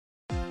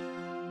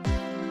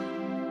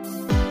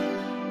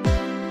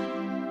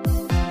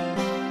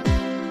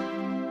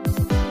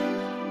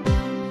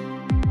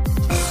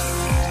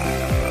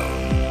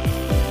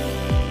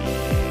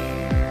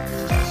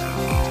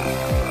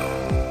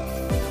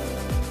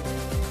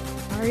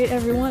right,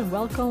 everyone.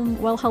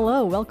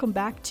 Welcome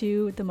back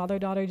to the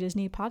Mother-Daughter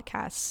Disney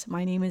podcast.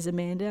 My name is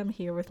Amanda. I'm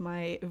here with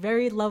my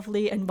very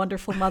lovely and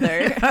wonderful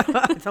mother.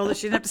 I told her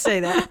she didn't have to say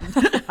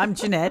that. I'm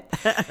Jeanette.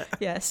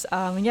 Yes.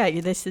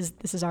 This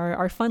is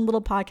our fun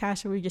little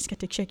podcast where we just get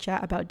to chit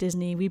chat about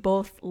Disney. We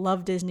both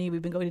love Disney.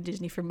 We've been going to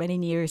Disney for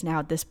many years now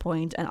at this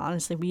point, and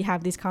honestly, we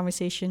have these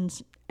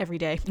conversations every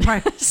day.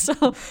 Right.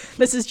 So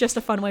this is just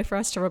a fun way for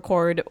us to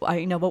record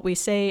what we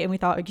say, and we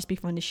thought it would just be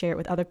fun to share it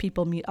with other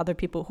people, meet other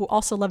people who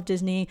also love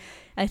Disney.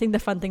 And I think the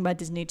fun thing about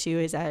Disney too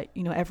is that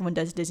everyone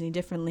does Disney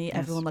differently. Yes.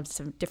 Everyone loves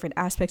some different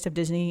aspects of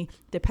Disney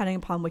depending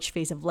upon which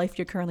phase of life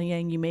you're currently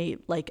in. You may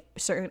like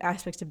certain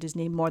aspects of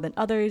Disney more than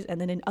others,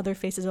 and then in other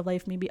phases of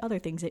life maybe other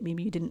things that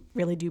maybe you didn't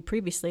really do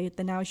previously,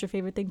 then now is your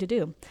favorite thing to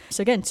do.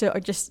 So again,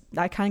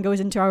 that kind of goes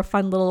into our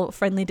fun little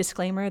friendly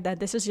disclaimer that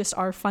this is just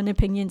our fun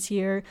opinions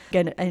here.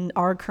 Again, in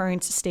our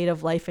current state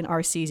of life in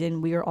our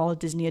season, we are all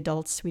Disney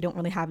adults. We don't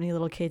really have any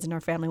little kids in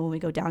our family when we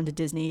go down to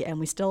Disney, and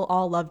we still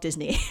all love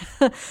Disney.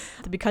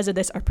 Because of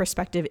this, our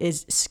perspective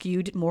is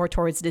skewed more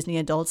towards Disney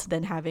adults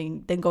than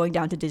going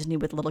down to Disney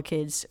with little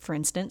kids, for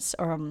instance.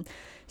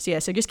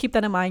 So just keep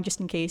that in mind just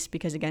in case,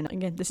 because again,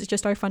 this is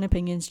just our fun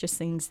opinions, just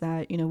things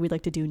that, we'd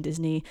like to do in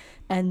Disney.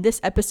 And this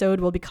episode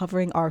will be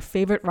covering our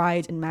favorite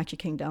rides in Magic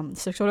Kingdom.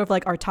 So sort of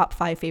like our top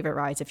 5 favorite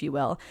rides, if you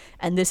will.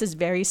 And this is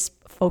very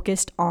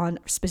focused on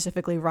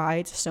specifically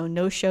rides. So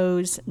no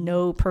shows,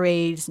 no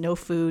parades, no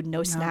food,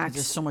 no snacks.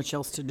 There's so much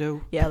else to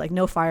do. Yeah, like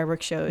no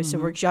fireworks shows. Mm-hmm.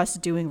 So we're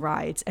just doing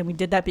rides. And we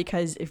did that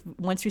because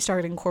once we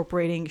started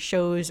incorporating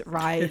shows,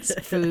 rides,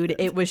 food,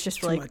 it was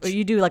just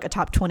you do like a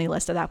top 20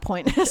 list at that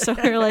point. So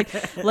we were like,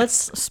 let's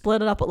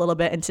split it up a little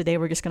bit. And today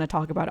we're just going to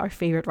talk about our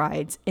favorite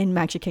rides in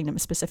Magic Kingdom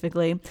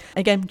specifically.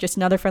 Again, just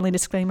another friendly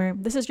disclaimer.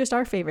 This is just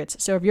our favorites.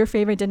 So if your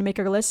favorite didn't make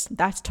our list,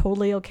 that's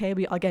totally okay.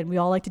 We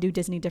all like to do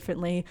Disney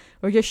differently.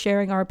 We're just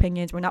sharing our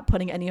opinions. We're not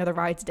putting any other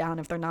rides down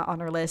if they're not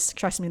on our list.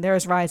 Trust me,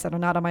 there's rides that are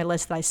not on my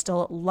list that I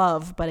still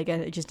love. But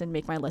again, it just didn't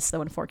make my list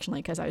though,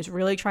 unfortunately, because I was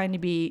really trying to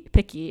be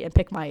picky and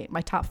pick my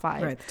top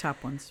 5. Right, the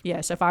top ones.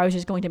 Yeah, so if I was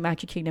just going to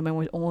Magic Kingdom and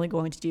was only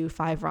going to do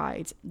 5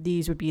 rides,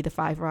 these would be the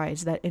 5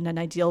 rides that in an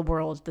ideal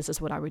world, this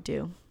is what I would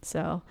do.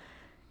 So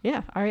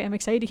yeah, all right, I'm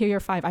excited to hear your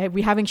 5.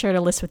 We haven't shared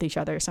a list with each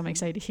other, so I'm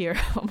excited to hear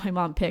what my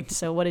mom picked.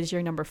 So what is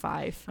your number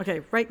 5?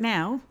 Okay, right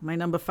now, my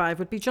number 5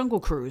 would be Jungle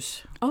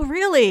Cruise. Oh,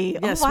 really?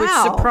 Yes, oh,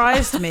 wow. Which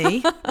surprised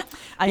me.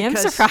 I am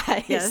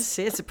surprised. Yes,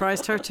 it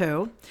surprised her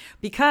too,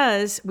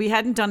 because we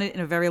hadn't done it in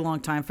a very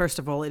long time. First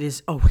of all, it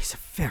is always a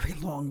very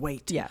long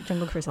wait. Yeah,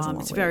 Jungle Cruise is a long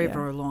wait. It's a very,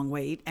 very long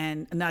wait.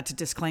 And not to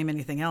disclaim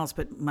anything else,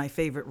 but my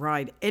favorite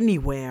ride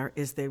anywhere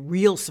is the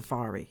real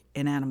safari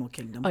in Animal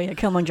Kingdom. Oh, yeah,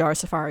 Kilimanjaro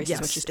Safari. Yes,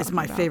 is what she's talking it's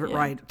my about. favorite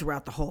ride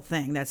throughout the whole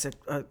thing. That's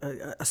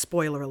a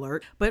spoiler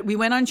alert. But we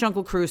went on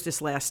Jungle Cruise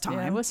this last time.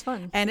 Yeah, it was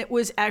fun. And it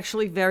was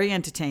actually very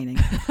entertaining,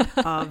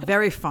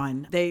 very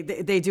fun. They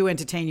do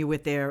entertain you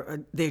with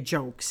their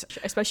jokes.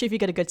 Especially if you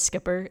get a good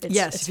skipper.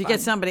 If you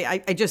get somebody,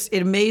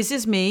 it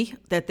amazes me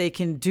that they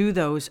can do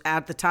those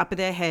at the top of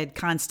their head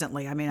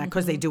constantly. I mean,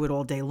 because they do it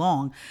all day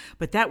long,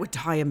 but that would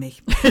tire me.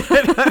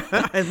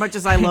 As much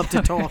as I love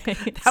to talk,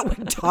 right? That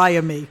would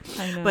tire me.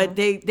 I know. But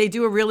they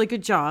do a really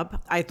good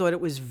job. I thought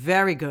it was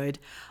very good.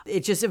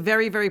 It's just a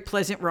very, very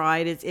pleasant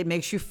ride. It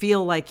makes you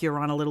feel like you're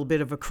on a little bit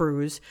of a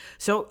cruise.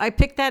 So I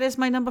picked that as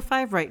my number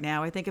 5 right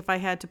now. I think if I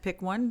had to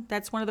pick one,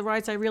 that's one of the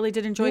rides I really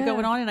did enjoy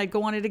going on, and I'd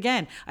go on it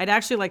again. I'd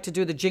actually like to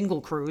do the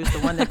Jingle Cruise, the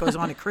one that goes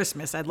on at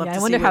Christmas. I'd love to see.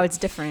 I wonder how it's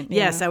different.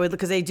 Yes, I would,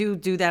 because they do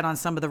that on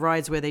some of the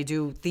rides where they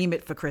do theme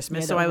it for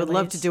Christmas. So I would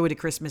love to do it at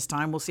Christmas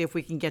time. We'll see if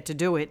we can get to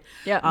do it.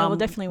 Yeah, we'll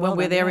definitely when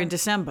we're there in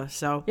December.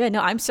 So yeah,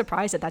 no, I'm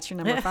surprised that that's your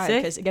number 5,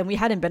 because again, we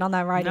hadn't been on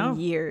that ride in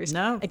years.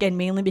 No, again,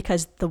 mainly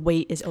because the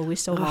wait is always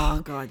so long.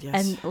 Oh God, yes.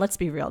 And let's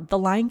be real, the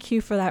line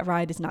queue for that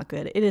ride is not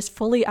good. It is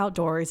fully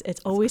outdoors.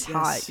 It's always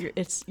hot.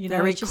 It's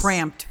very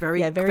cramped,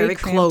 very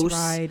cramped close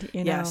ride.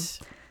 Yes.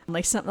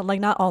 Like something like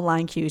not all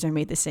line queues are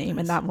made the same,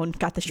 and that one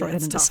got the short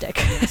end of the stick.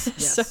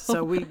 Yes.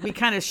 So we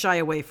kind of shy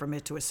away from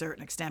it to a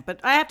certain extent, but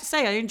I have to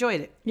say I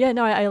enjoyed it. Yeah,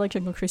 no, I like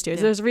Jungle Cruise too.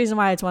 There's a reason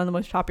why it's one of the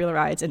most popular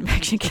rides in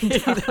Magic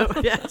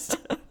Kingdom. Yes.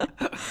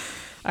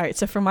 All right,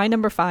 so for my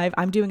number 5,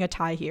 I'm doing a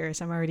tie here.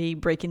 So I'm already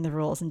breaking the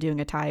rules and doing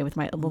a tie with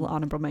my little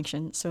honorable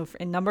mention. So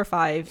in number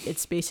 5,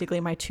 it's basically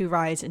my 2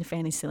 rides in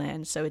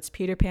Fantasyland. So it's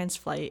Peter Pan's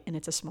Flight and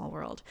It's a Small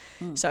World.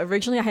 So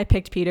originally I had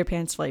picked Peter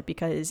Pan's Flight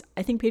because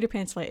I think Peter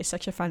Pan's Flight is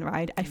such a fun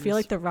ride. I feel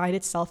like the ride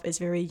itself is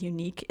very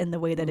unique in the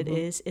way that it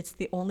is. It's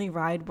the only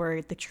ride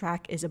where the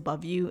track is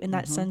above you in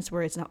that sense,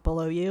 where it's not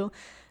below you.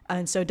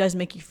 And so it does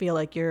make you feel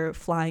like you're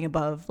flying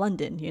above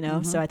London,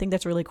 So I think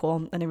that's really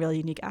cool and a really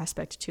unique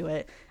aspect to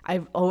it.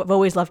 I've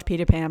always loved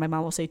Peter Pan. My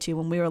mom will say too,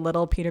 when we were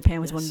little, Peter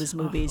Pan was one of those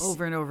movies.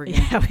 Over and over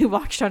again. Yeah, we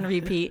watched on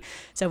repeat.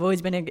 So I've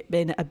always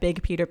been a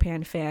big Peter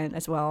Pan fan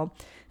as well.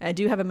 And I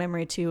do have a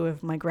memory too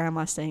of my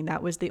grandma saying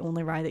that was the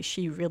only ride that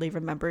she really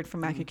remembered from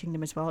Magic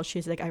Kingdom as well.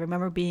 She's like, I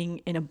remember being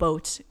in a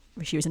boat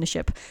she was in a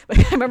ship, but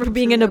I remember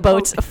being in a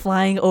boat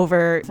flying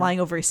over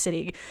a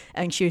city,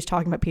 and she was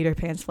talking about Peter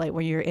Pan's flight,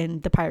 where you're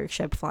in the pirate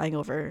ship flying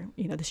over,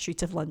 the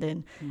streets of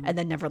London, and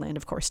then Neverland,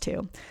 of course,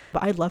 too.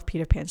 But I love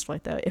Peter Pan's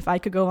flight, though. If I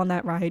could go on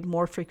that ride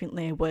more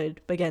frequently, I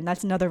would. But again,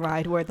 that's another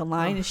ride where the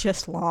line is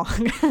just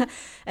long,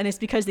 and it's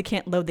because they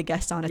can't load the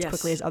guests on as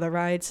quickly as other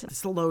rides.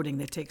 It's the loading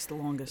that takes the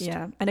longest.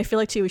 Yeah, and I feel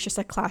like too, it's just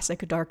a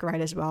classic dark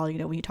ride as well.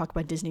 When you talk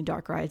about Disney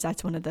dark rides,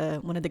 that's one of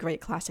the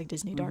great classic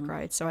Disney dark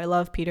rides. So I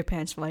love Peter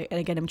Pan's flight. And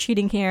again, I'm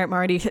cheating here,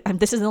 Marty.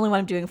 This is the only one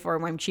I'm doing for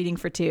where I'm cheating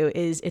for two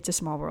is It's a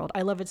Small World.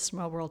 I love It's a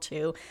Small World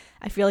too.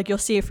 I feel like you'll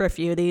see it for a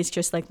few of these,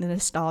 just like the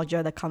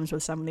nostalgia that comes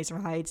with some of these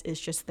rides is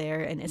just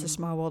there, and It's a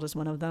Small World is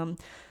one of them.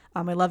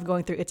 I love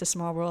going through It's a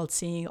Small World,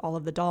 seeing all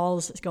of the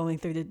dolls, going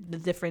through the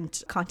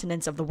different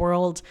continents of the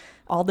world.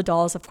 All the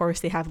dolls, of course,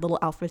 they have little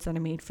outfits that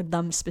are made for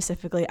them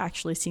specifically.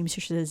 Actually,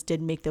 seamstresses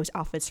did make those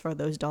outfits for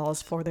those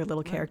dolls for their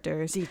little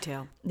characters.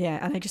 Detail.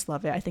 Yeah, and I just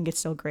love it. I think it's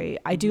so great.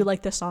 I do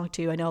like the song,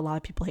 too. I know a lot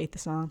of people hate the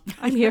song.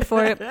 I'm here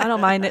for it. I don't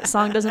mind it.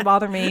 Song doesn't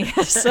bother me.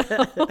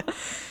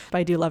 But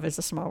I do love It's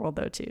a Small World,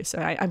 though, too. So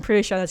I'm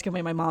pretty sure that's going to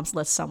be my mom's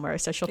list somewhere.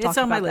 So she'll talk about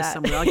that. It's on my list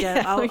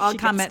somewhere. I'll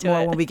comment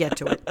more when we get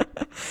to it.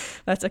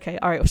 That's okay.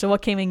 All right. So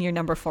what came in your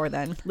number 4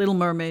 then? Little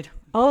Mermaid.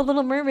 Oh,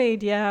 Little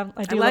Mermaid. Yeah.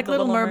 I like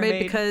Little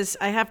Mermaid because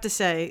I have to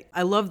say,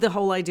 I love the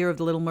whole idea of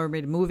the Little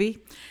Mermaid movie.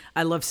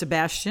 I love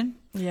Sebastian.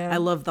 Yeah. I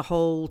love the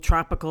whole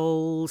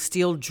tropical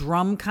steel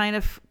drum kind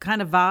of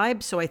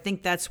vibe. So I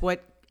think that's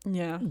what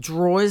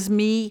draws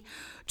me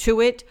to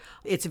it.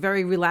 It's a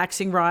very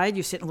relaxing ride.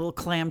 You sit in a little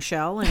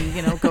clamshell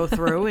and, go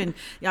through. And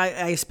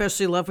I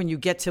especially love when you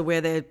get to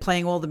where they're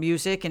playing all the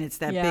music and it's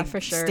that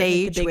big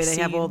stage where they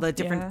have all the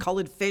different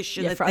colored fish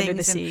and the things. Under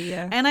the sea,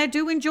 and I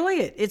do enjoy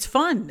it. It's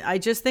fun. I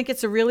just think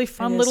it's a really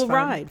fun little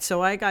ride.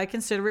 So I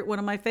consider it one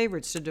of my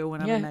favorites to do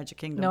when I'm in Magic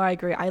Kingdom. No, I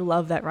agree. I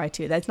love that ride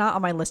too. That's not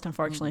on my list,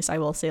 unfortunately, so I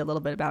will say a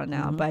little bit about it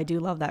now. But I do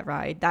love that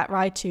ride. That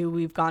ride too,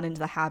 we've gone into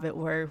the habit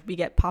where we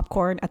get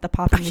popcorn at the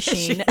popping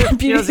machine,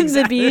 Beauty and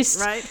the Beast.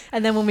 Right.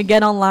 And then when we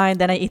get online,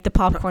 then I eat the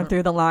popcorn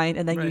through the line,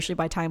 and then usually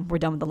by the time we're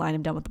done with the line,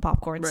 I'm done with the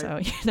popcorn. So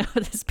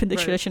that's been the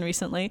tradition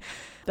recently.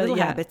 But little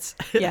habits.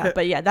 But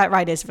that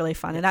ride is really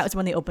fun, and that was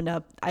when they opened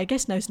up. I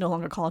guess now it's no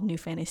longer called New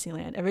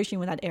Fantasyland. Originally,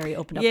 when that area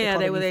opened up,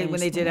 when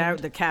they did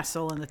out the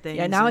castle and the things.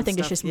 Yeah, now I think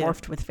it's just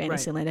morphed with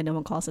Fantasyland, and no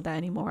one calls it that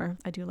anymore.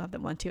 I do love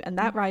that one too, and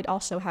that ride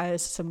also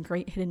has some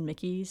great hidden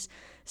Mickeys.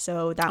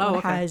 So that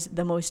one has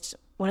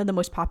one of the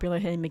most popular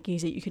hidden Mickeys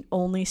that you can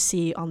only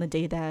see on the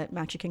day that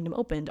Magic Kingdom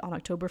opened on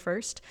October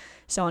 1st.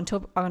 So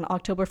on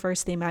October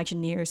 1st, the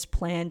Imagineers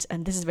planned,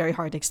 and this is very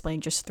hard to explain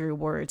just through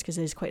words because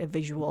it is quite a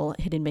visual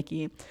hidden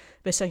Mickey.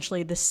 But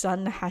essentially, the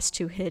sun has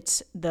to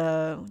hit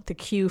the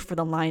queue for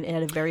the line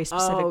at a very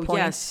specific point.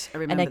 Yes, I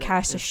remember and it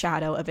casts a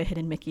shadow of a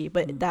hidden Mickey.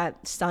 But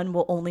that sun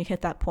will only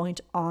hit that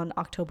point on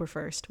October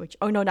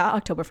 1st, not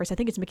October 1st. I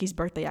think it's Mickey's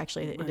birthday,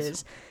 actually. It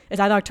is.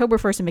 It's either October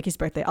 1st or Mickey's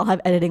birthday. I'll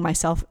have editing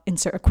myself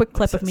insert a quick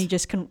clip of me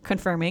just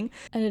confirming.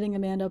 Editing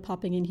Amanda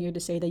popping in here to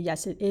say that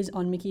yes, it is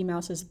on Mickey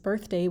Mouse's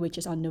birthday, which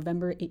is on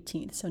November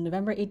 18th. So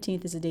November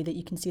 18th is the day that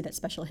you can see that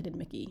special hidden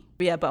Mickey.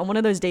 But on one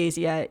of those days,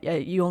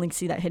 you only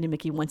see that hidden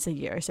Mickey once a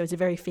year. So it's a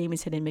very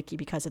famous hidden Mickey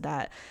because of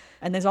that.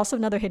 And there's also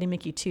another hidden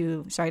Mickey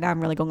too. Sorry, now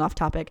I'm really going off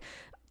topic.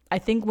 I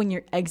think when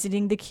you're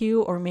exiting the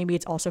queue, or maybe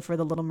it's also for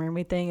the Little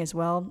Mermaid thing as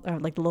well, or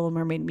like the Little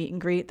Mermaid meet and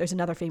greet, there's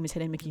another famous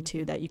hidden Mickey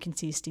too that you can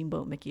see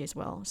Steamboat Mickey as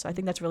well. So I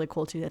think that's really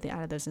cool too that they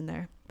added those in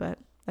there. But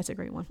that's a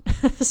great one.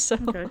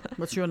 Okay.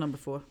 What's your number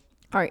 4? All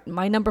right,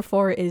 my number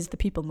 4 is the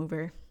People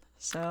Mover.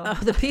 So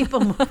the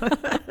People Mover.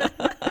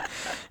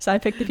 So I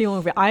picked the People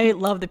Mover. I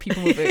love the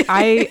People Mover.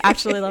 I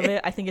actually love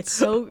it. I think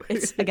it's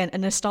again, a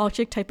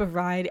nostalgic type of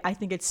ride. I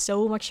think it's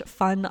so much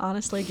fun,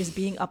 honestly, just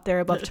being up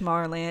there above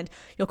Tomorrowland.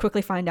 You'll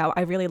quickly find out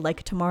I really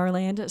like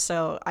Tomorrowland.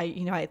 So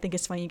I think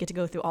it's fun. You get to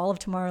go through all of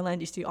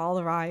Tomorrowland. You see all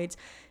the rides.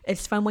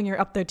 It's fun when you're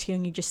up there too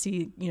and you just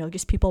see,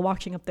 just people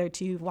watching up there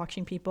too,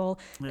 watching people,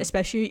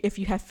 especially if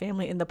you have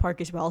family in the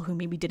park as well who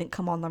maybe didn't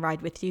come on the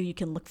ride with you. You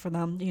can look for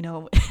them,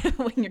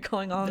 when you're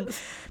going on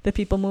the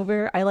People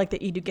Mover. I like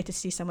that you do get to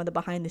see some of the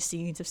behind the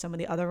scenes of some of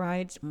the other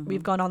rides.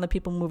 We've gone on the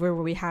People Mover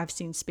where we have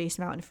seen Space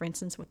Mountain, for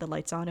instance, with the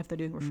lights on if they're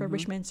doing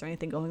refurbishments or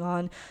anything going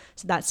on.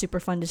 So that's super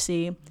fun to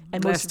see.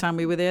 And last time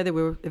we were there, they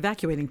were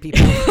evacuating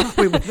people.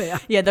 We were there.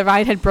 Yeah, the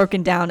ride had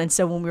broken down. And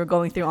so when we were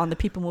going through on the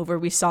People Mover,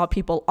 we saw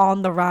people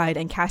on the ride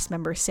and cast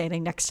members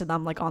standing next to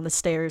them, like on the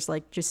stairs,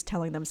 like just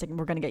telling them, saying,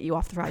 we're going to get you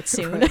off the ride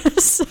soon.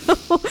 So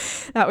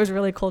that was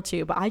really cool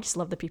too. But I just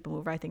love the People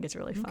Mover. I think it's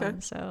really fun. Okay.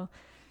 So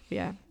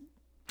yeah.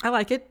 I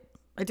like it.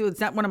 I do. It's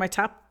not one of my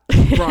top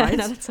rides,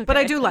 no, that's okay. But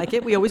I do like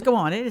it. We always go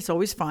on it. It's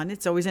always fun.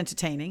 It's always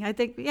entertaining. I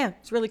think,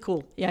 it's really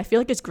cool. Yeah, I feel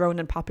like it's grown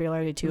in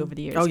popularity too over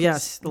the years. Oh,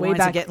 yes. The lines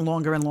are getting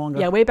longer and longer.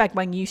 Yeah, way back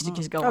when you used to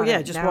just go on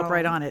it. Just walk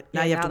right on it.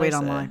 Now you have to wait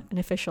online. An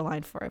official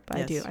line for it,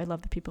 but I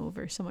love the People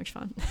Mover. So much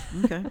fun.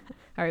 Okay.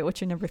 All right,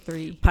 what's your number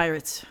 3?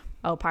 Pirates.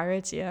 Oh,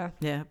 Pirates, yeah.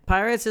 Yeah,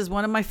 Pirates is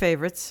one of my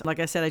favorites. Like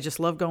I said, I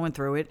just love going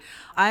through it.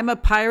 I'm a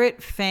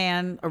pirate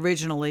fan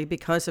originally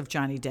because of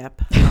Johnny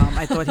Depp.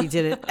 I thought he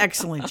did an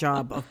excellent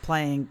job of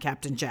playing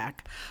Captain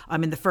Jack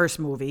in the first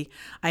movie.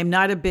 I'm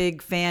not a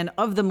big fan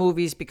of the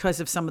movies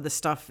because of some of the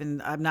stuff,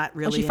 and I'm not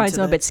really She finds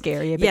into them a bit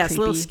scary, a bit yes, creepy. a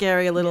little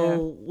scary, a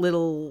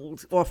little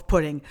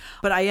off-putting.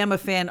 But I am a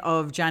fan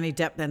of Johnny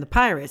Depp and the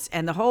Pirates,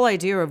 and the whole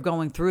idea of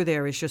going through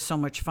there is just so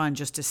much fun,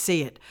 just to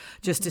see it,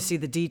 just to see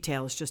the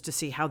details, just to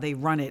see how they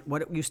run it,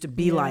 what it used to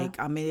be like.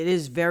 I mean, it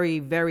is very,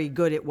 very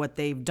good at what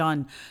they've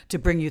done to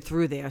bring you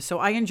through there. So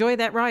I enjoy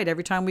that ride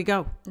every time we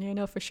go. Yeah,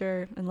 no, for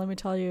sure. And let me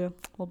tell you,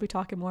 we'll be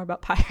talking more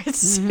about Pirates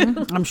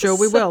soon. I'm sure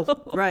we will,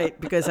 right?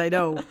 Because I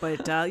know.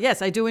 But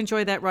yes, I do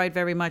enjoy that ride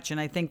very much. And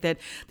I think that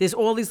there's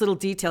all these little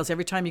details.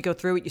 Every time you go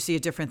through it, you see a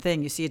different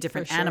thing. You see a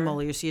different For sure. animal,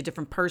 or you see a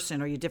different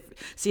person, or you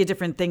see a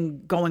different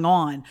thing going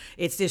on.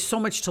 There's so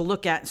much to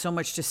look at and so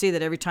much to see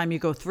that every time you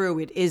go through,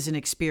 it is an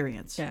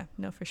experience. Yeah,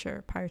 no, for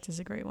sure. Pirates is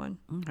a great one.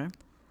 Okay.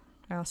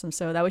 Awesome.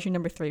 So that was your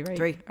number 3, right?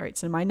 3. All right.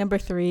 So my number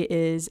 3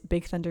 is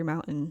Big Thunder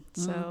Mountain.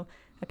 So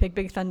I picked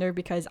Big Thunder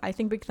because I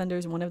think Big Thunder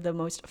is one of the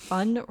most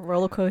fun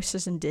roller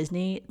coasters in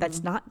Disney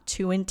that's not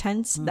too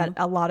intense, that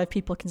a lot of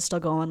people can still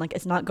go on. Like,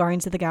 it's not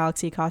Guardians of the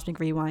Galaxy, Cosmic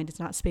Rewind, it's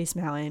not Space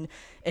Mountain,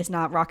 it's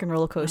not Rock and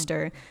Roller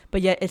Coaster,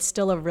 but yet it's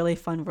still a really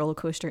fun roller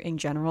coaster in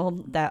general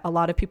that a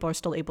lot of people are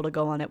still able to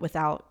go on it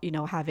without,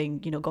 having,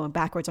 going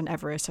backwards on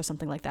Everest or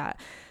something like that.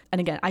 And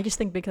again, I just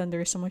think Big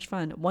Thunder is so much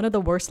fun. One of the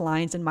worst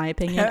lines, in my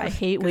opinion. I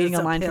hate waiting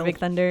in line for Big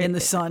Thunder in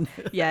the sun.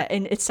 Yeah,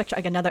 and it's such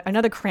like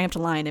another cramped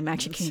line in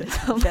Magic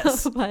Kingdom.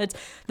 Yes. But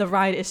the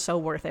ride is so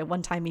worth it.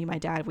 One time, me and my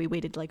dad, we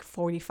waited like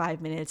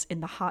 45 minutes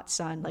in the hot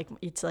sun. Like,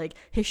 it's like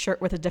his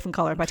shirt was a different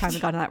color by the time we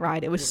got on that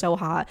ride. It was so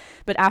hot.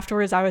 But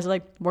afterwards, I was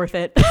like, worth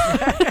it.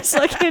 It's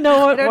like, what, I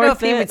don't know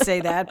if it. he would say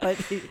that, but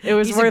it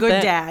was he's worth a good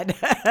it. dad.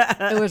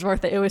 It was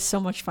worth it. It was so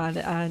much fun.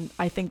 And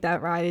I think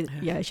that ride,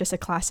 it's just a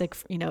classic,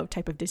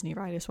 type of Disney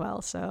ride as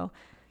well. So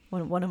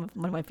one of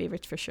my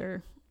favorites for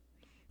sure.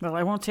 Well,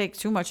 I won't take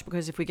too much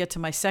because if we get to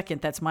my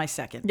second, that's my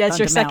second. Yes,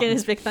 your Thunder second Mountain.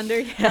 is Big Thunder.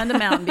 Yeah. Thunder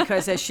Mountain,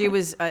 because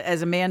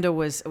as Amanda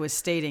was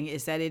stating,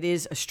 is that it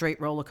is a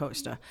straight roller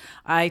coaster.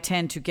 I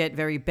tend to get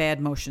very bad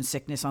motion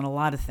sickness on a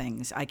lot of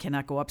things. I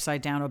cannot go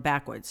upside down or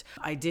backwards.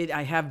 I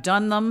have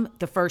done them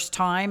the first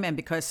time, and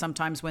because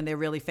sometimes when they're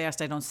really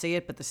fast, I don't see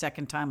it, but the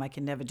second time I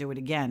can never do it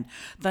again.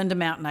 Thunder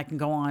Mountain, I can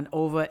go on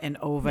over and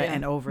over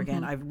and over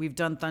again. We've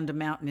done Thunder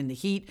Mountain in the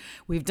heat.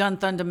 We've done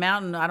Thunder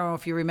Mountain. I don't know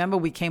if you remember,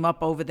 we came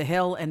up over the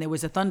hill and there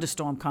was a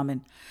thunderstorm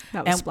coming.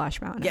 That was Splash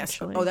Mountain. Yes.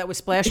 Actually. Oh, that was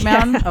Splash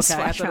Mountain? Okay,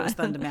 Splash I thought it was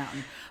Mountain. Thunder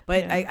Mountain.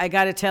 But I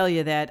got to tell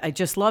you that I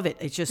just love it.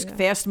 It's just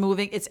fast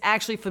moving. It's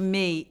actually, for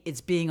me, it's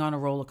being on a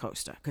roller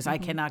coaster because I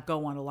cannot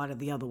go on a lot of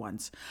the other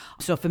ones.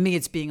 So for me,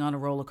 it's being on a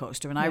roller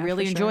coaster, and I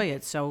really enjoy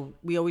it. So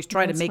we always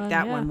try to make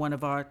that one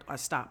of our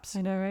stops.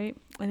 I know, right?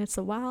 And it's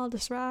the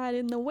wildest ride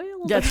in the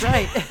world. That's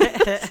right.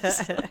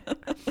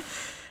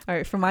 All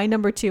right, for my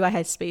number 2, I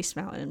had Space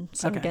Mountain.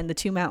 So again, the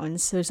 2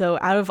 mountains. So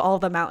out of all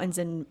the mountains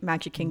in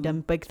Magic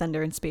Kingdom, Big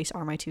Thunder and Space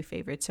are my 2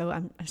 favorites. So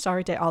I'm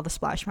sorry to all the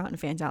Splash Mountain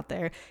fans out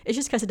there. It's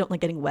just because I don't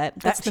like getting wet.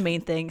 That's the main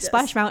thing. Yes.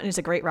 Splash Mountain is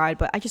a great ride,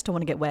 but I just don't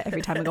want to get wet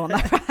every time I go on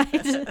that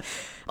ride.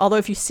 Although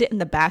if you sit in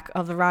the back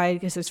of the ride,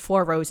 because there's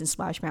 4 rows in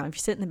Splash Mountain, if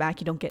you sit in the back,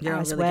 you don't get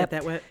as really wet.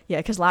 Get that wet. Yeah,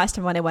 because last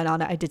time when I went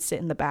on it, I did sit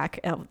in the back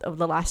of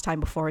the last time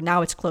before.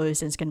 Now it's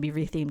closed and it's going to be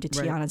rethemed to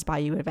Tiana's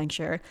Bayou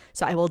Adventure.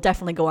 So I will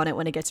definitely go on it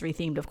when it gets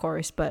rethemed, of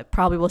course, but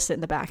probably will sit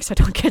in the back so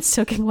I don't get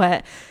soaking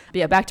wet. But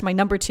yeah, back to my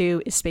number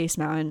 2 is Space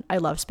Mountain. I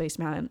love Space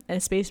Mountain.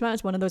 And Space Mountain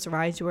is one of those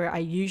rides where I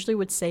usually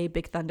would say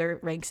Big Thunder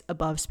ranks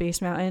above Space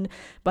Mountain,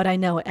 but I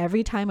know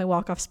every time I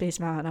walk off Space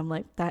Mountain, I'm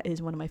like, that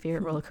is one of my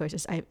favorite roller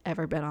coasters I've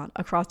ever been on.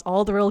 Across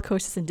all the roller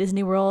coasters in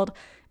Disney World,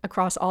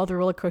 across all the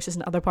roller coasters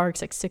in other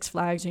parks like Six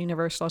Flags or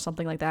Universal or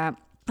something like that.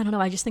 I don't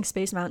know. I just think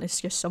Space Mountain is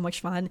just so much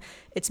fun.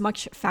 It's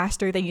much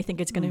faster than you think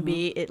it's going to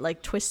be. It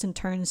like twists and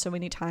turns so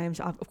many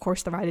times. Of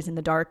course, the ride is in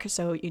the dark,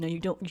 so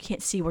you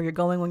can't see where you're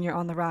going when you're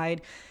on the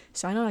ride.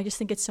 So I don't know. I just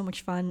think it's so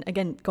much fun.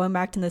 Again, going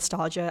back to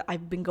nostalgia,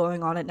 I've been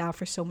going on it now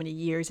for so many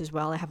years as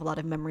well. I have a lot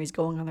of memories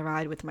going on the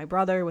ride with my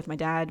brother, with my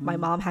dad. My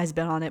mom has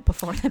been on it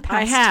before in the past.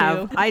 I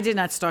have. Too. I did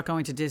not start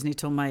going to Disney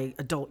till my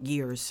adult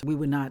years. We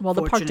were not. Well,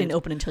 the fortunate. park didn't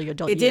open until your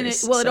adult years. It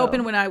didn't. Well, it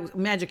opened when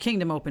Magic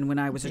Kingdom opened when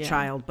I was a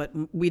child, but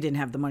we didn't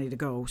have the money to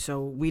go,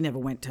 so we never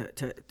went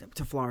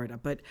to Florida.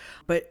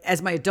 But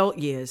as my adult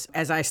years,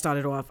 as I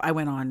started off, I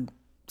went on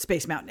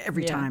Space Mountain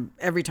every time.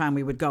 Every time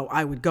we would go,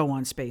 I would go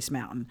on Space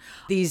Mountain.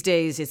 These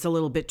days, it's a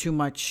little bit too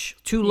much,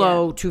 too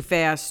low, too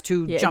fast,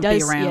 too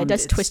jumpy around. Yeah, it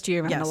does twist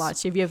you around a lot.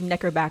 So if you have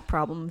neck or back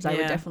problems, I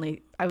would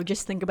definitely I would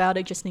just think about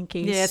it just in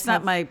case. Yeah, it's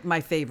not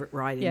my favorite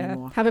ride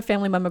anymore. Have a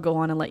family member go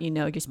on and let you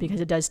know, just because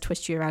it does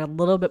twist you around a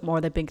little bit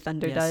more than Big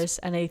Thunder does.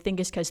 And I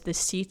think it's because the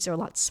seats are a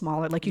lot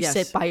smaller. Like you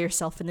sit by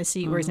yourself in the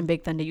seat, whereas in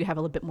Big Thunder you have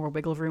a little bit more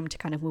wiggle room to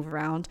kind of move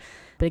around.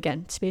 But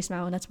again, Space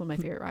Mountain, that's one of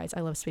my favorite rides.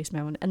 I love Space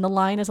Mountain. And the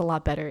line is a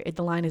lot better.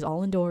 The line is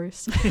all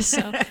indoors.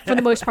 So for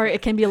the most part,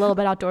 it can be a little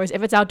bit outdoors.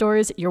 If it's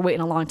outdoors, you're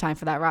waiting a long time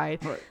for that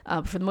ride. Right.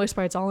 But for the most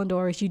part, it's all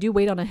indoors. You do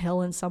wait on a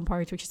hill in some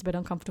parts, which is a bit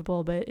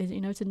uncomfortable, but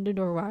it's an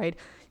indoor ride.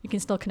 You can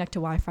still connect to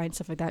Wi-Fi and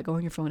stuff like that, go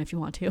on your phone if you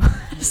want to.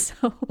 So,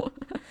 all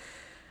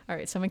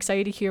right. So I'm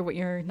excited to hear what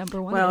your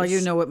number one is. Well,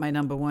 you know what my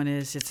number one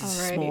is. It's a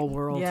small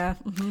world. Yeah.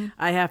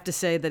 I have to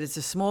say that it's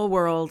a small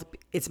world.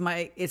 It's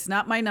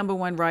not my number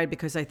one ride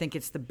because I think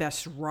it's the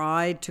best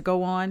ride to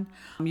go on.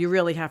 You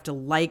really have to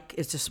like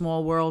It's a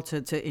Small World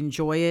to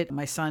enjoy it.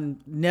 My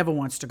son never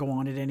wants to go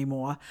on it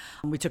anymore.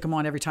 We took him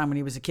on every time when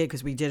he was a kid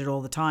because we did it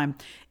all the time.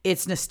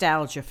 It's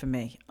nostalgia for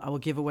me. I will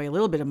give away a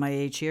little bit of my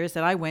age here, is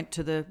that I went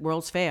to the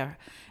World's Fair.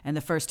 And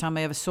the first time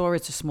I ever saw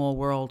It's a Small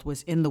World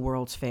was in the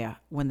World's Fair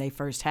when they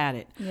first had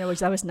it. Yeah, that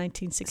was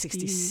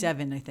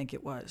 1967, I think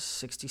it was.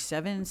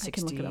 67, I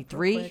can look it up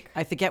real 63. quick.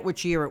 I forget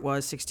which year it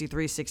was,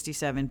 63,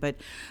 67. But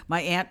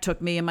my aunt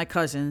took me and my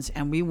cousins,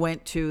 and we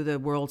went to the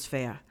World's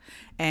Fair.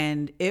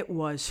 And it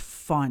was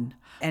fun.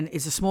 And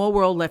It's a Small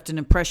World left an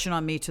impression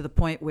on me to the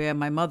point where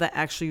my mother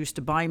actually used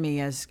to buy me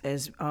as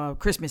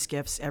Christmas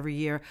gifts every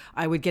year.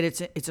 I would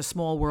get It's a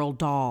Small World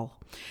doll.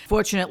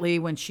 Fortunately,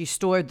 when she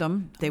stored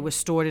them, they were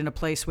stored in a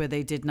place where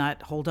they did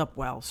not hold up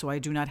well, so I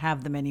do not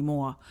have them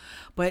anymore.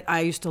 But I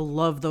used to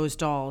love those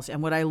dolls.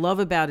 And what I love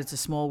about It's a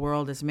Small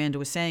World, as Amanda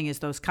was saying, is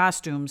those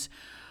costumes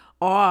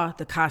are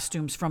the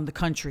costumes from the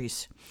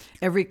countries.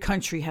 Every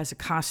country has a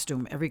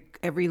costume.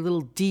 Every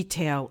little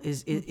detail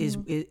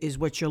is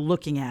what you're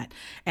looking at.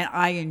 And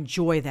I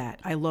enjoy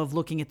that. I love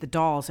looking at the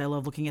dolls. I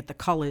love looking at the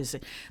colors.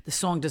 The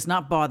song does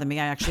not bother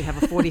me. I actually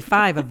have a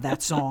 45 of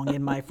that song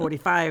in my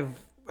 45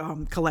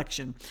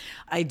 collection.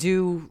 I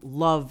do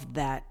love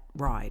that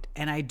ride,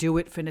 and I do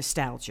it for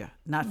nostalgia,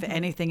 not for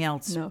anything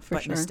else,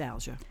 but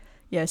nostalgia.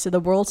 Yeah, so the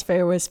World's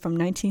Fair was from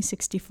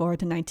 1964 to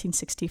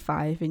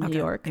 1965 in New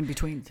York. In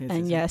between.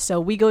 And so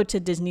we go to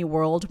Disney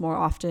World more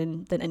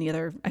often than any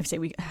other, I'd say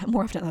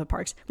more often than other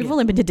parks. We've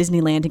only been to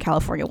Disneyland in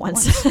California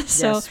once.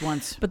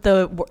 Once. But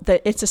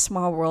the It's a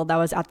Small World that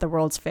was at the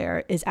World's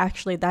Fair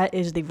that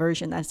is the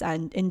version that's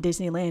in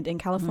Disneyland in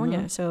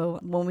California. So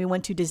when we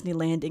went to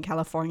Disneyland in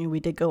California, we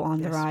did go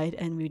on the ride,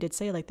 and we did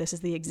say, like, this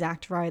is the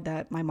exact ride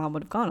that my mom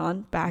would have gone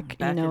on back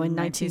in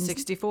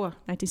 1964.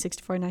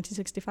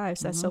 1965.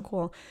 So that's so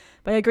cool.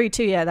 But I agree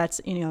too. Yeah, that's,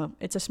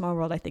 It's a Small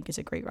World, I think, is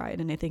a great ride,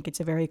 and I think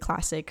it's a very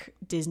classic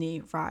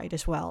Disney ride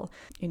as well.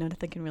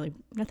 Nothing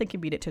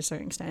can beat it to a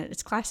certain extent.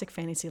 It's classic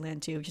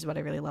Fantasyland too, which is what I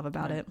really love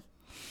about it.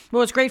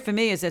 Well, what's great for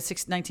me is that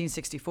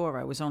 1964,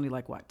 I was only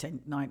like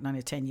 9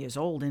 or 10 years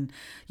old, and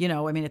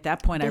at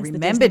that point I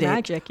remembered it.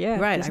 Magic, yeah,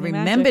 right? Disney I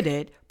remembered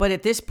magic. it, but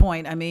at this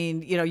point,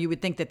 you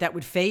would think that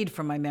would fade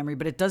from my memory,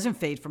 but it doesn't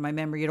fade from my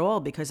memory at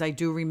all because I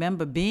do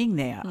remember being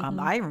there.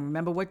 I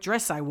remember what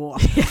dress I wore.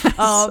 Yes.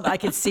 I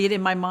could see it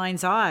in my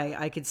mind's eye.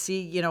 I could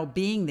see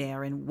being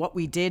there and what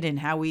we did and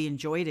how we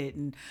enjoyed it,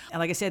 and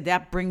like I said,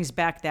 that brings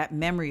back that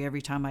memory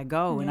every time I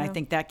go, and I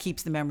think that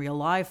keeps the memory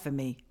alive for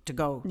me to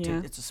go to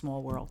It's a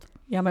Small World.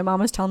 Yeah, my mom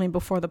was telling me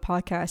before the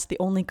podcast, the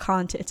only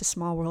con to It's a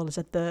Small World is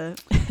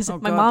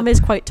that my mom is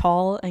quite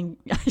tall, and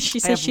she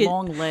says she has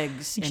long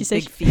legs and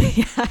big feet.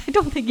 Yeah, I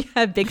don't think you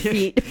have big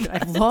feet. I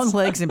have long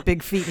legs and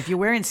big feet. If you're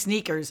wearing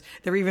sneakers,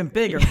 they're even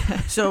bigger.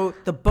 Yeah. So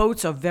the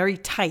boats are very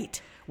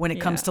tight when it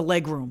comes to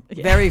leg room.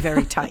 Yeah. Very,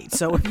 very tight.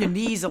 So if your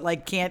knees are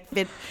can't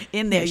fit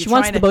in there. She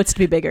wants the boats to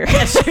be bigger.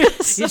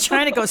 You're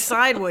trying to go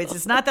sideways.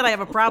 It's not that I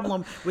have a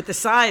problem with the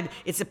side.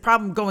 It's a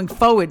problem going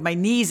forward. My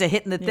knees are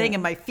hitting the thing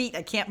and my feet,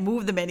 I can't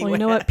move them anywhere. Well,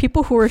 you know what?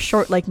 People who are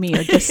short like me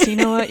are just,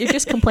 you're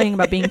just complaining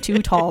about being too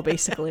tall,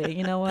 basically.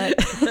 You know what?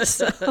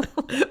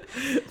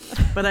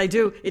 But I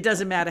do. It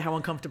doesn't matter how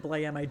uncomfortable I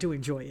am. I do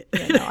enjoy it.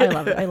 Yeah, no, I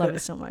love it. I love it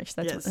so much.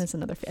 That's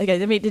another. Okay,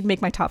 it did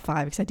make my top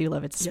 5 because I do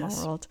love It's a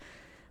Small World.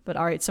 But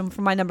all right, so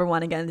for my number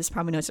one, again, this is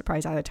probably no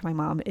surprise either to my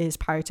mom, is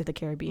Pirates of the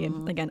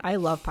Caribbean. Again, I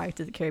love Pirates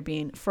of the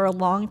Caribbean. For a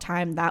long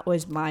time, that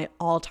was my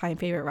all-time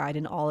favorite ride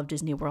in all of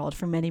Disney World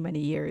for many,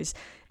 many years.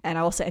 And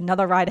I will say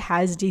another ride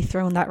has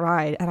dethroned that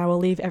ride, and I will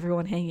leave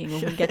everyone hanging.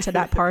 When we get to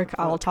that park,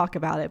 I will talk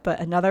about it. But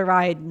another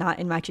ride not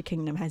in Magic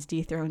Kingdom has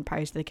dethroned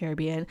Pirates of the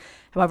Caribbean.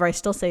 However, I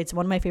still say it's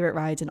one of my favorite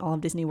rides in all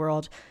of Disney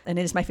World, and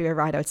it is my favorite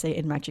ride, I would say,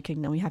 in Magic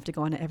Kingdom. We have to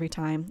go on it every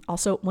time.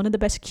 Also, one of the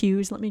best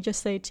queues, let me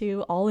just say,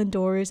 too. All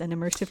indoors, an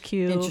immersive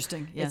queue.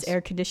 Interesting, yes. It's air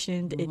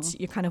conditioned. It's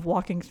you're kind of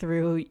walking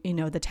through,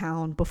 the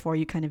town before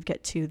you kind of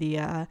get to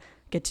the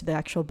get to the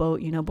actual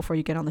boat, before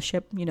you get on the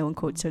ship, in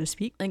quotes, so to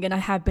speak. And again, I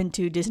have been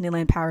to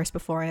Disneyland Paris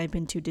before, and I've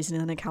been to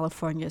Disneyland in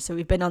California. So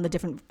we've been on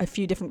a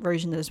few different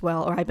versions as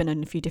well, or I've been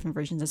on a few different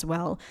versions as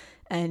well.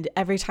 And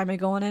every time I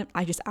go on it,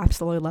 I just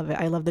absolutely love it.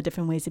 I love the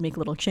different ways they make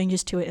little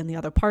changes to it in the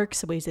other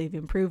parks, the ways they've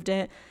improved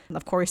it. And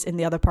of course, in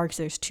the other parks,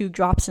 there's 2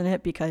 drops in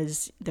it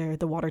because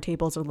the water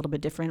tables are a little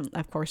bit different.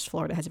 Of course,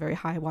 Florida has a very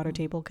high water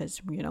table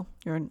because,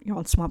 you're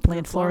on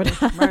swampland, Florida.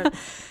 Right.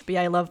 But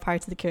yeah, I love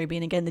Pirates of the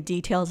Caribbean. Again, the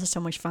details are so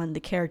much fun. The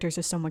characters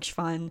are so much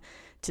fun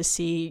to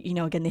see.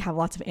 Again, they have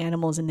lots of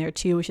animals in there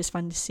too, which is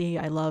fun to see.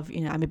 I love,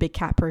 I'm a big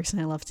cat person.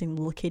 I love seeing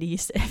little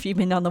kitties. If you've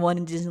been on the one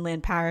in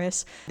Disneyland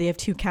Paris, they have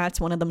 2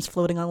 cats. One of them's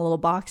floating on a little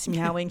box,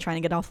 meowing, trying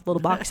to get off the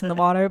little box in the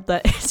water.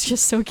 But it's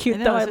just so cute,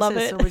 though. I love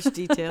it. So much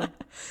detail.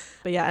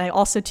 But yeah, and I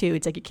also too,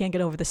 it's like you can't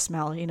get over the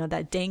smell,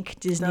 that dank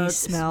Disney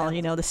smell,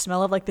 the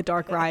smell of like the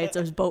dark rides,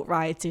 those boat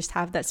rides, just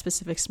have that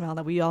specific smell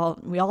that we all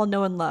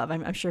know and love.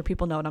 I'm sure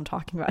people know what I'm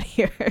talking about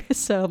here.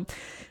 So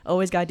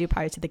always got to do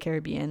Pirates of the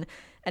Caribbean.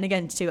 And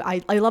again, too,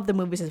 I love the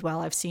movies as well.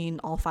 I've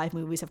seen all 5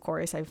 movies, of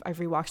course. I've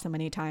rewatched them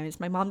many times.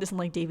 My mom doesn't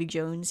like Davy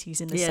Jones.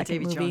 He's in the second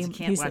Davy movie. Jones.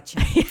 Can't watch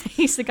him.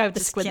 He's the guy with the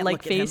Just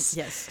squid-like face.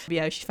 Yes. But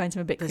yeah, she finds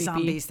him a bit creepy. The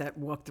zombies that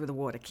walk through the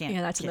water.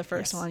 Yeah, that's in the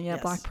first one. Yeah,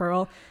 yes. Black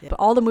Pearl. Yeah. But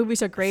all the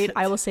movies are great.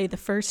 I will say the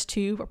first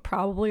 2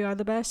 probably are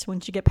the best.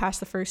 Once you get past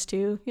the first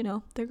 2,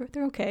 they're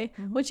okay.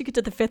 Mm-hmm. Once you get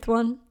to the 5th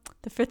one,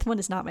 the 5th one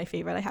is not my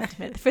favorite, I have to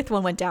admit. The 5th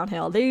one went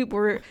downhill. They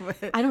were,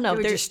 I don't know.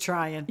 They were just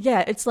trying.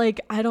 Yeah, it's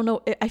like, I don't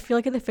know. I feel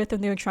like in the 5th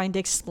one, they were trying to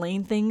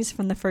explain things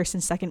from the first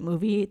and second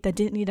movie that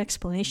didn't need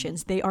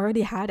explanations. They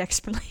already had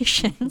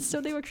explanations. So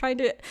they were trying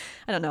to,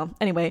 I don't know.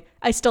 Anyway,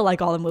 I still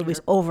like all the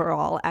movies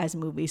overall as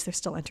movies. They're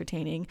still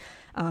entertaining.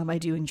 I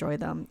do enjoy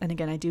them. And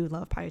again, I do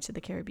love Pirates of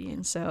the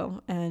Caribbean.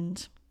 So,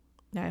 and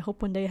yeah, I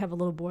hope one day I have a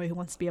little boy who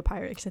wants to be a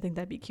pirate because I think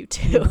that'd be cute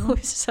too. Mm-hmm.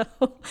 So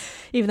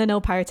even though I know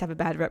pirates have a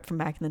bad rep from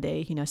back in the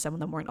day, some of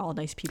them weren't all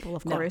nice people,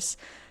 of course.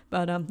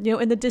 But,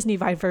 in the Disney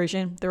vibe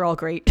version, they're all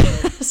great.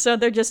 So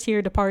they're just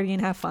here to party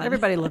and have fun.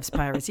 Everybody loves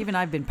pirates. Even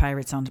I've been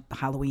pirates on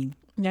Halloween.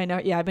 Yeah, I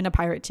know. Yeah, I've been a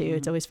pirate too. Mm-hmm.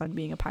 It's always fun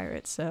being a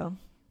pirate. So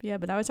yeah,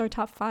 but that was our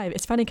top 5.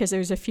 It's funny because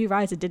there's a few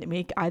rides that didn't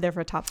make either of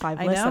our top 5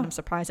 lists that I'm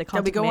surprised. Like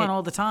that we go on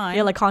all the time.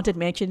 Yeah, like Haunted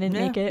Mansion didn't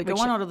make it. We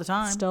go on all the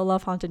time. Still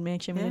love Haunted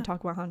Mansion. We didn't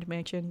talk about Haunted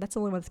Mansion. That's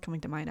the only one that's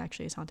coming to mind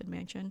actually is Haunted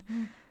Mansion.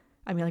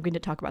 I mean, like we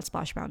did talk about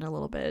Splash Mountain a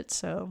little bit,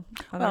 so.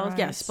 Well,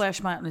 yeah,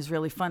 Splash Mountain is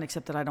really fun,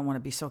 except that I don't want to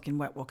be soaking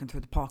wet walking through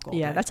the park all day.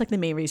 Yeah, that's like the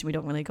main reason we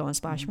don't really go on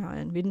Splash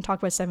Mountain. We didn't talk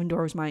about Seven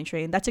Dwarfs Mine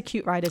Train. That's a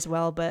cute ride as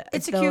well, but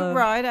it's a cute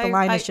ride. The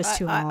line is just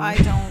too long.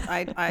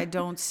 I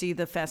don't see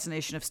the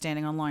fascination of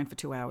standing on line for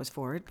 2 hours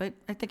for it, but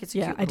I think it's a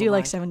cute I do ride.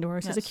 like Seven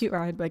Dwarfs. Yes. It's a cute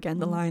ride, but again,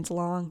 the line's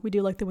long. We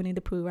do like the Winnie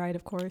the Pooh ride,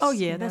 of course. Oh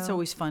yeah, that's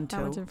always fun too.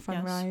 That was a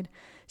fun ride.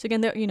 So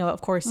again, there,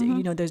 of course,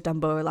 there's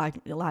Dumbo, like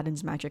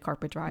Aladdin's Magic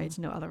Carpet rides,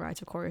 other rides,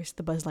 of course.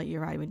 The Buzz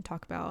Lightyear ride we didn't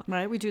talk about.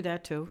 Right, we do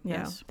that too. Yeah.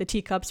 Yes. The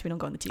teacups, we don't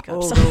go on the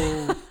teacups.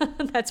 Oh,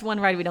 no. That's one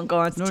ride we don't go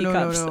on.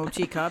 Teacups. No,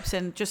 teacups.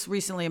 And just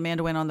recently,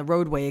 Amanda went on the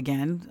Roadway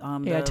again.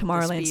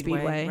 Tomorrowland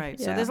Speedway. Right.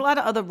 Yeah. So there's a lot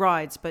of other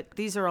rides, but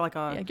these are like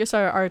I guess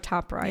our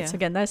top rides. Yeah.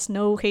 Again, that's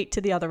no hate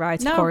to the other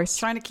rides, of course.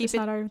 Trying to keep it's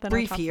it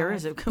brief here.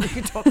 We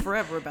could talk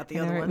forever about the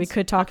other ones. We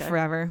could talk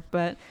forever,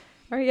 but.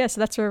 All right, yeah,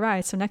 so that's our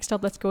ride. So next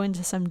up, let's go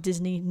into some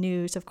Disney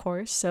news, of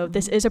course. So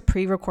this is a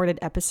pre-recorded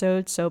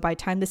episode. So by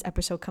the time this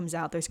episode comes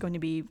out, there's going to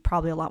be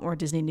probably a lot more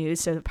Disney news.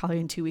 So probably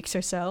in 2 weeks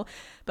or so.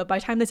 But by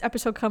the time this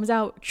episode comes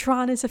out,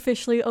 Tron is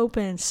officially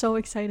open. So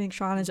exciting!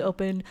 Tron is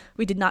open.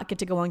 We did not get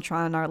to go on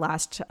Tron on our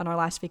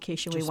last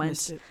vacation. Just we went.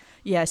 missed it.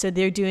 Yeah, so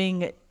they're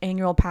doing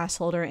annual pass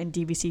holder and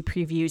DVC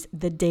previews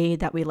the day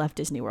that we left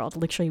Disney World.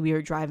 Literally, we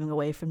were driving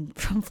away from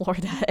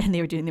Florida and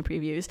they were doing the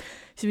previews.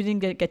 So we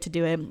didn't get to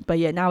do it. But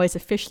yeah, now it's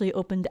officially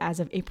opened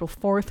as of April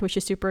 4th, which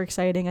is super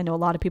exciting. I know a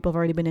lot of people have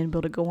already been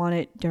able to go on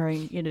it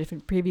during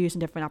different previews and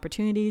different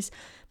opportunities.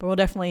 But we'll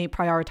definitely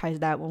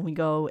prioritize that when we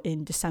go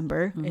in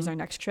December is our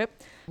next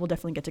trip. We'll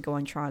definitely get to go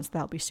on Tron, so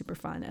that'll be super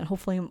fun. And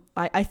hopefully,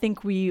 I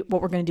think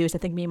what we're going to do is I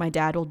think me and my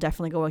dad will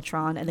definitely go on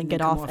Tron and then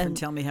get off and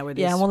tell me how it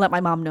is. Yeah, and we'll let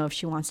my mom know if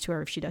she wants to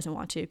or if she doesn't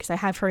want to, because I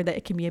have heard that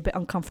it can be a bit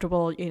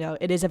uncomfortable.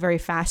 It is a very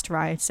fast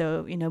ride,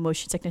 so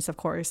motion sickness, of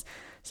course.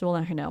 So we'll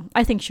let her know.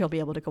 I think she'll be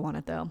able to go on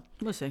it though.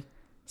 We'll see.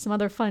 Some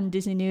other fun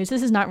Disney news.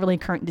 This is not really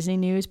current Disney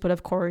news, but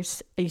of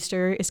course,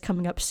 Easter is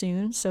coming up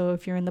soon. So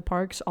if you're in the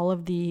parks, all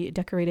of the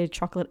decorated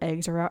chocolate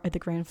eggs are out at the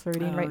Grand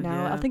Floridian right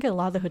now. Yeah. I think a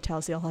lot of the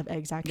hotels, they all have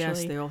eggs, actually.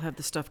 Yes, they all have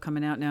the stuff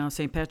coming out now.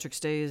 St. Patrick's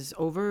Day is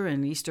over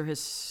and Easter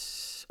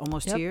is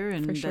almost here,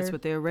 and that's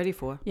what they're ready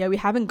for. Yeah, we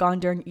haven't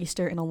gone during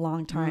Easter in a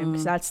long time,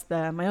 because that's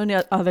my only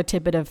other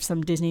tidbit of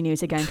some Disney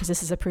news, again, because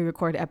this is a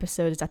pre-recorded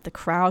episode, is that the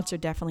crowds are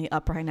definitely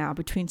up right now.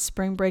 Between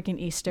spring break and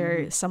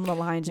Easter, some of the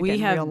lines are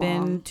getting real long. We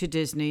have been to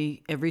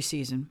Disney every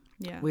season.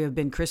 Yeah. We have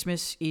been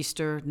Christmas,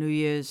 Easter, New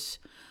Year's,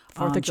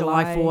 4th of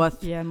July 4th.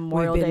 Yeah,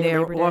 Memorial We've been Day, there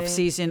Labor Day. off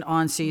season,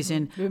 on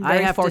season. I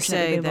have to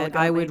say that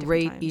I would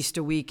rate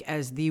Easter week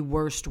as the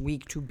worst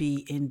week to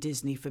be in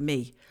Disney for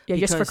me. Yeah,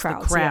 just for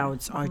crowds. The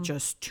crowds are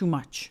just too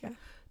much. Yeah.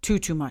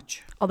 too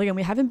much. Although again,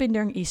 we haven't been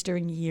during Easter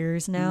in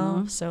years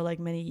now, so like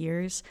many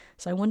years.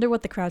 So I wonder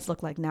what the crowds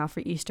look like now for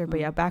Easter. But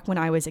yeah, back when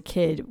I was a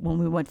kid, when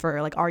we went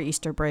for like our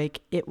Easter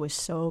break, it was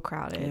so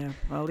crowded. Yeah,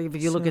 well,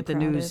 if you look at the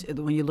news,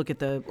 when you look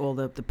at all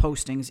the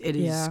postings, it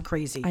is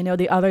crazy. I know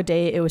the other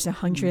day it was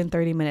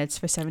 130 minutes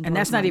for Seven Doors and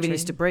that's not Mine even Train.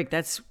 Easter break.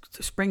 That's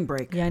spring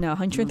break. Yeah, I know.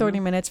 130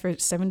 minutes for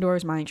Seven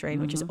Doors Mine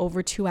Train, which is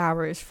over 2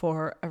 hours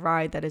for a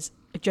ride that is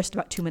just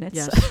about 2 minutes.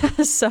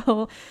 Yes.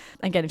 So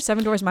again, if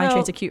Seven Doors Mine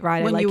Train's a cute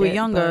ride, when I like you were it,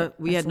 younger, but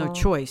we had that's no long.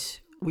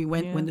 choice. We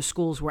went when the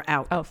schools were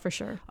out. Oh, for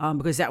sure.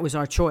 Because that was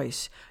our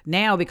choice.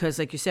 Now, because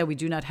like you said, we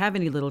do not have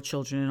any little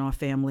children in our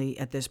family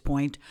at this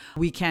point,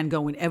 we can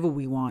go whenever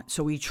we want.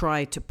 So we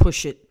try to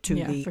push it to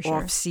the for sure.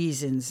 off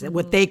seasons,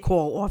 what they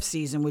call off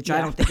season, which I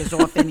don't think is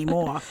off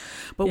anymore,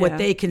 but what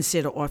they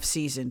consider off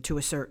season to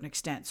a certain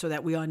extent, so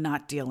that we are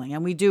not dealing.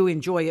 And we do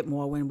enjoy it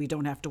more when we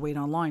don't have to wait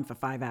online for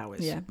 5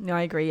 hours. Yeah, no,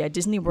 I agree. Yeah,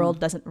 Disney World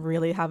doesn't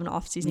really have an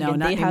off season. No, Again,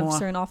 not they anymore. have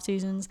certain off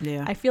seasons.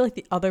 Yeah. I feel like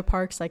the other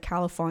parks like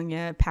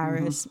California,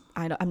 Paris,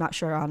 I'm not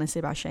sure honestly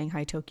about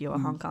Shanghai, Tokyo, or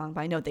Hong Kong,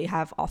 but I know they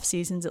have off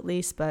seasons at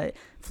least. But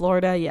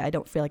Florida, yeah, I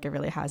don't feel like it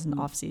really has an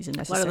off season A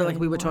lot necessarily. of like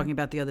we were anymore. talking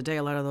about the other day,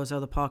 a lot of those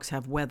other parks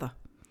have weather.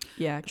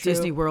 Yeah, true.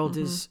 Disney World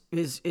is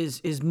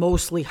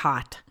mostly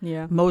hot.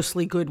 Yeah.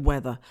 Mostly good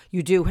weather.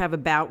 You do have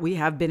we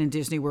have been in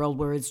Disney World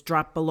where it's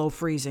dropped below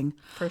freezing.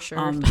 For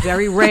sure.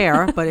 Very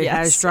rare, but it Yes.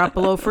 has dropped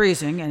below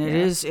freezing, and it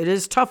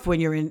is tough when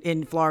you're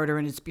in Florida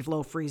and it's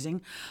below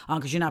freezing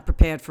because you're not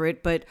prepared for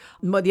it. But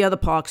the other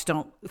parks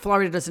don't.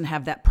 Florida doesn't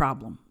have that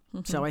problem.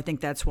 So I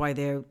think that's why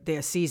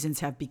their seasons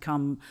have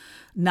become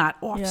not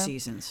off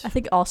seasons. I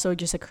think also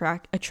just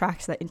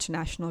attracts that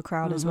international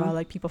crowd as well.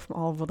 Like people from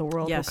all over the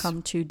world will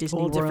come to Disney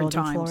All World different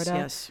in times, Florida.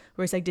 yes.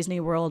 Whereas like Disney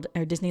World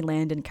or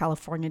Disneyland in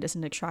California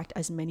doesn't attract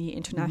as many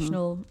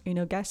international,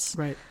 guests.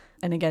 Right.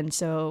 And again,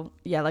 so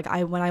yeah, like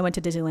when I went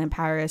to Disneyland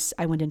Paris,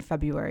 I went in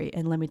February,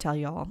 and let me tell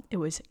y'all, it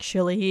was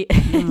chilly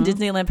in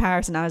Disneyland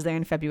Paris, and I was there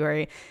in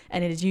February,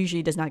 and it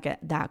usually does not get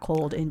that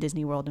cold in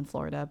Disney World in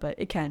Florida, but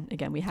it can.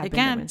 Again, we have been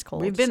there when it's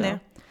cold. We've been so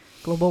there.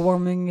 Global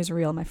warming is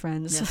real, my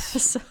friends.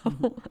 Yes. So.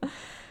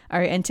 All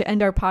right, and to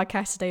end our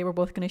podcast today, we're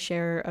both going to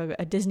share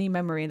a Disney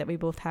memory that we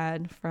both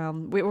had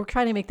from. We're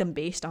trying to make them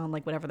based on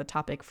like whatever the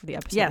topic for the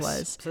episode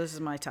was. So this is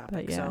my topic.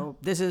 But, yeah. So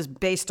this is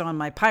based on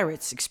my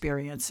Pirates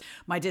experience,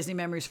 my Disney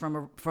memories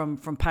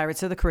from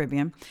Pirates of the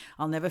Caribbean.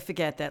 I'll never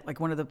forget that. Like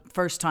one of the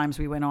first times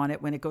we went on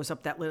it, when it goes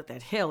up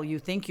that hill, you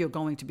think you're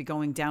going to be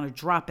going down a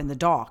drop in the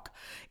dark.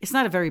 It's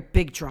not a very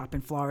big drop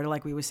in Florida,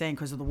 like we were saying,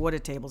 because of the water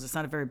tables. It's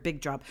not a very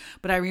big drop.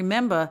 But I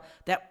remember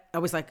that. I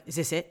was like, "Is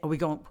this it? Are we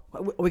going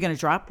to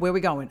drop? Where are we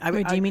going?"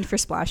 Wait, do you mean for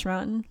Splash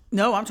Mountain?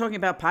 No, I'm talking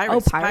about Pirates.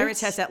 Oh, Pirates?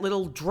 Pirates has that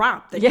little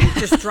drop that you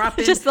just drop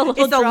in. Just the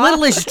little it's the drop.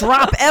 littlest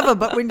drop ever.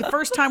 But the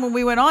first time when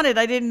we went on it,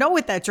 I didn't know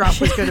what that drop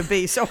was going to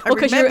be. So I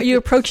Because remember you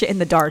approach it in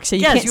the dark, so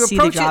you can't you see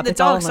the approach drop. it in the It's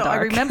all dark. in the So I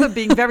dark. remember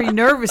being very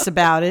nervous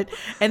about it.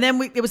 And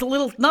then it was a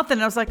little nothing.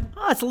 And I was like,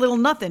 "Oh, it's a little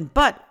nothing."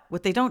 But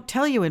what they don't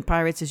tell you in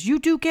Pirates is you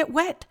do get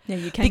wet. Yeah,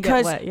 you can get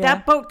because wet, yeah.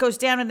 that boat goes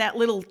down in that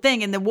little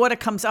thing, and the water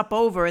comes up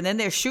over, and then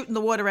they're shooting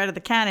the water out of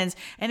the cannons.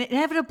 And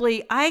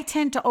inevitably, I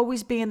tend to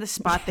always be in the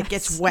spot that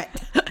gets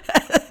wet.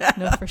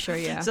 No, for sure,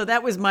 yeah. So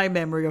that was my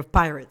memory of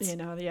Pirates.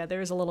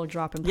 There is a little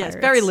drop in Pirates.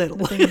 Yes, very little.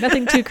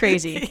 Nothing too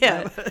crazy.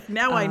 Yeah,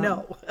 now I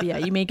know. But yeah,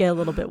 you may get a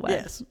little bit wet.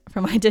 Yes.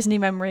 From my Disney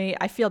memory,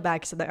 I feel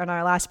back. So that on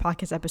our last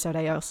podcast episode,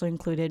 I also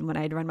included when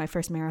I had run my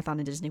first marathon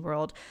in Disney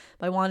World.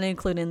 But I wanted to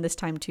include in this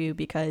time too,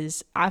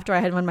 because after I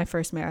had run my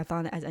first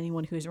marathon, as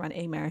anyone who's run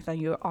a marathon,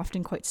 you're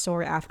often quite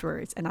sore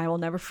afterwards. And I will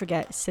never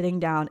forget sitting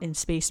down in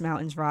Space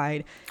Mountain's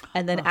ride.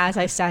 And then as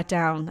I sat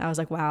down, I was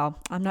like, wow,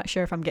 I'm not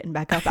sure if I'm getting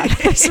back up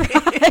after this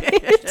ride.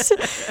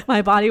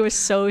 My body was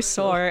so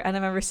sore. And I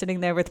remember sitting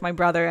there with my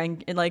brother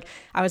and like,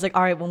 I was like,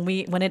 all right,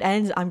 when it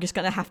ends, I'm just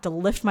going to have to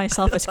lift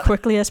myself as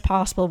quickly as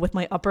possible with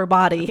my upper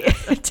body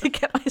to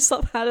get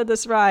myself out of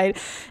this ride.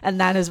 And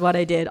that is what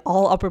I did.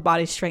 All upper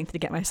body strength to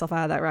get myself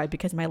out of that ride,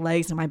 because my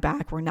legs and my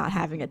back were not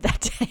having it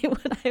that day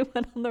when I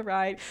went on the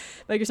ride.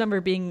 But I just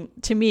remember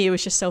to me, it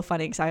was just so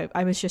funny because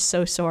I was just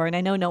so sore, and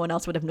I know no one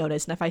else would have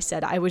noticed. And if I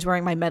said I was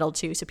wearing my medal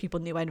too, so people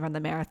knew I'd run the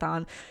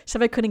marathon. So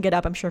if I couldn't get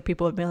up, I'm sure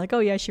people would be like, oh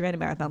yeah, she ran a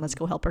marathon. Let's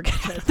go help her get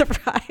out of the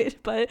ride.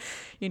 But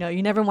you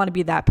never want to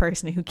be that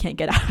person who can't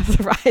get out of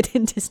the ride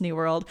in Disney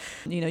World.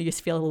 You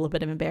just feel a little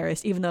bit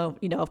embarrassed, even though,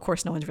 of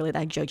course, no one's really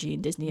that judgy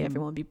in Disney.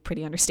 Everyone would be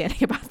pretty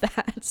understanding about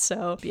that.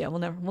 So yeah, we'll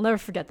never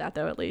forget that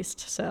though, at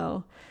least.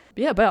 So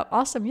yeah, but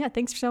awesome. Yeah,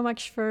 thanks so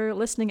much for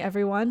listening,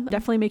 everyone.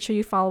 Definitely make sure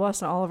you follow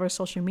us on all of our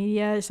social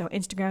media. So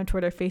Instagram,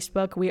 Twitter,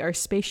 Facebook. We are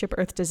Spaceship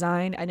Earth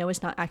Design. I know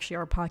it's not actually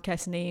our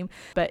podcast name,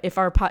 but if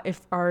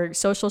our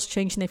socials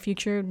change in the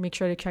future, make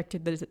sure to check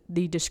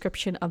the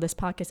description of this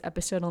podcast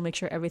episode. I'll make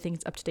sure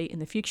everything's up to date in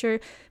the future.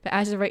 But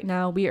as of right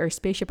now, we are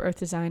Spaceship Earth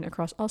Design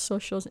across all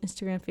socials: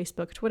 Instagram,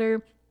 Facebook,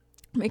 Twitter.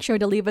 Make sure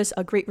to leave us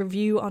a great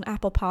review on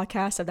Apple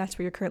Podcasts if that's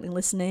where you're currently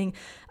listening.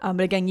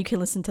 But again, you can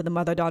listen to the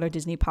Mother-Daughter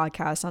Disney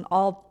podcast on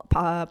all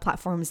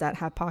platforms that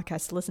have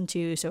podcasts to listen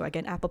to. So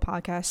again, Apple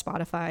Podcasts,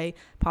 Spotify,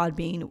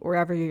 Podbean,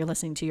 wherever you're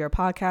listening to your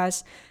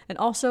podcasts. And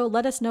also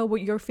let us know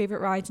what your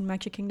favorite rides in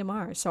Magic Kingdom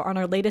are. So on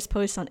our latest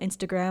post on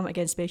Instagram,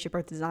 again, Spaceship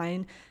Earth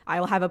Design, I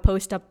will have a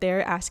post up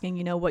there asking,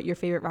 you know, what your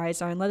favorite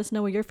rides are, and let us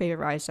know what your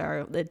favorite rides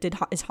are.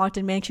 Is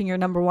Haunted Mansion your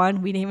number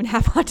one? We didn't even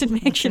have Haunted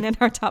Mansion in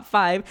our top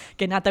 5.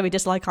 Again, not that we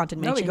dislike Haunted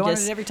Mansion. No, we go on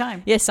it every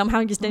time. Yeah,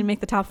 somehow just didn't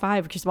make the top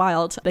 5, which is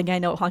wild. But again, I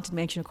know Haunted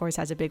Mansion, of course,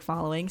 has a big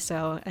following,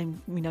 so,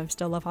 and you know,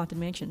 still love Haunted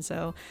Mansion.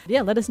 So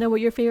yeah, let us know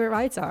what your favorite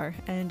rides are,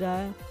 and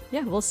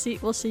yeah, we'll see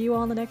you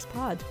all on the next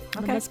pod,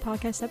 on the next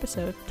podcast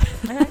episode.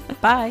 All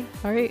right, bye.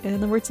 All right, and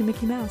in the words of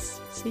Mickey Mouse,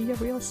 see you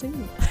real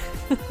soon.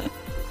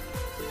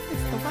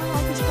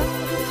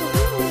 Bye.